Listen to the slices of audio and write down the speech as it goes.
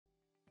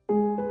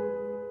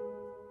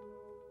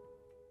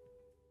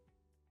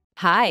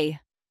Hi.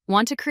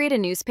 Want to create a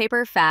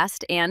newspaper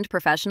fast and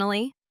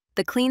professionally?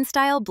 The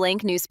CleanStyle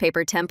blank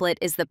newspaper template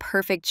is the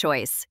perfect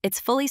choice.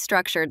 It's fully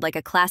structured like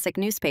a classic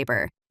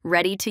newspaper,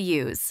 ready to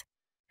use.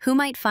 Who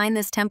might find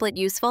this template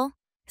useful?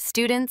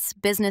 Students,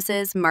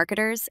 businesses,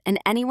 marketers, and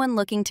anyone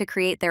looking to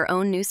create their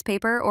own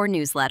newspaper or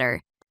newsletter.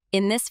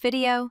 In this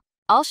video,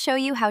 I'll show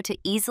you how to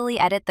easily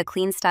edit the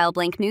CleanStyle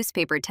blank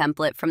newspaper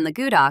template from the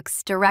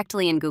GooDocs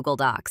directly in Google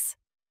Docs.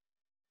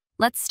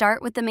 Let's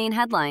start with the main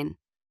headline.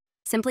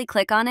 Simply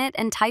click on it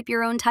and type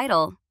your own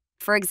title.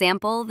 For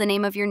example, the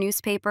name of your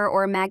newspaper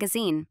or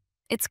magazine.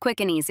 It's quick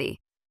and easy.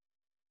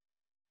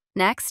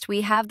 Next,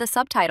 we have the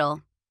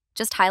subtitle.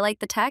 Just highlight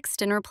the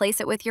text and replace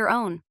it with your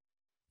own.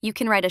 You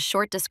can write a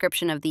short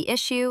description of the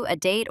issue, a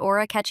date, or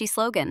a catchy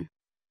slogan.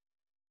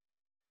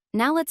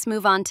 Now let's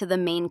move on to the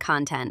main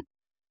content.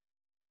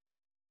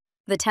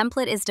 The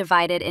template is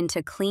divided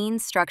into clean,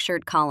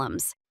 structured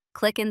columns.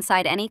 Click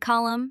inside any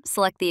column,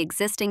 select the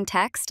existing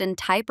text, and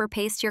type or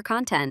paste your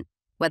content.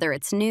 Whether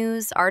it's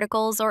news,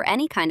 articles, or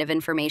any kind of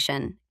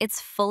information, it's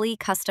fully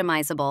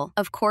customizable.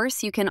 Of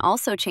course, you can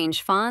also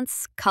change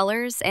fonts,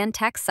 colors, and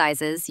text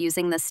sizes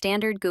using the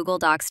standard Google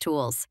Docs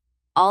tools.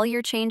 All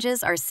your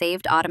changes are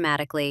saved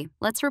automatically.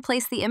 Let's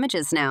replace the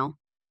images now.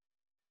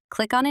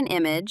 Click on an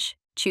image,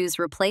 choose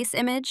Replace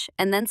Image,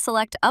 and then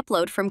select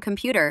Upload from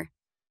Computer.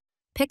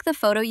 Pick the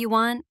photo you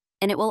want,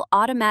 and it will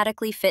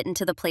automatically fit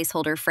into the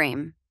placeholder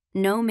frame.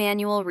 No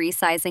manual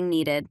resizing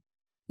needed.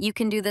 You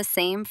can do the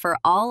same for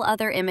all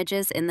other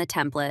images in the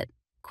template.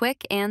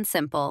 Quick and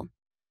simple.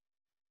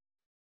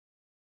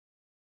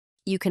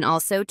 You can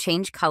also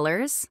change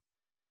colors.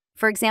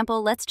 For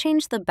example, let's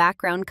change the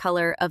background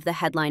color of the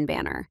headline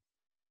banner.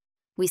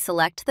 We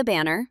select the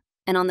banner,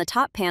 and on the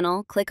top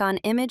panel, click on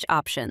Image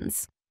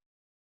Options.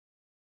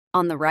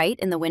 On the right,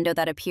 in the window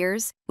that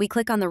appears, we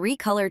click on the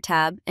Recolor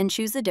tab and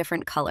choose a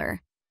different color.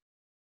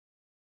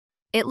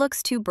 It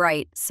looks too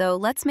bright, so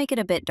let's make it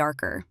a bit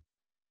darker.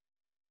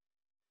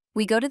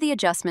 We go to the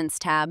Adjustments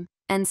tab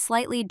and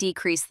slightly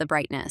decrease the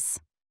brightness.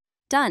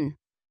 Done.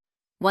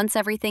 Once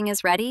everything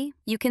is ready,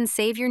 you can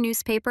save your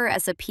newspaper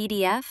as a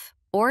PDF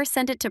or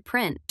send it to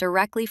print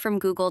directly from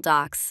Google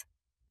Docs.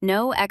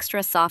 No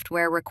extra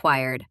software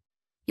required.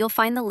 You'll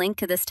find the link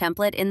to this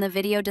template in the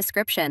video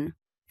description.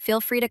 Feel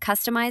free to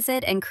customize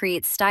it and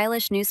create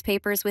stylish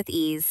newspapers with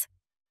ease.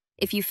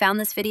 If you found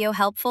this video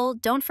helpful,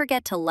 don't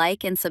forget to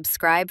like and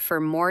subscribe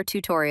for more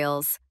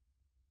tutorials.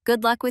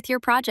 Good luck with your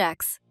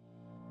projects!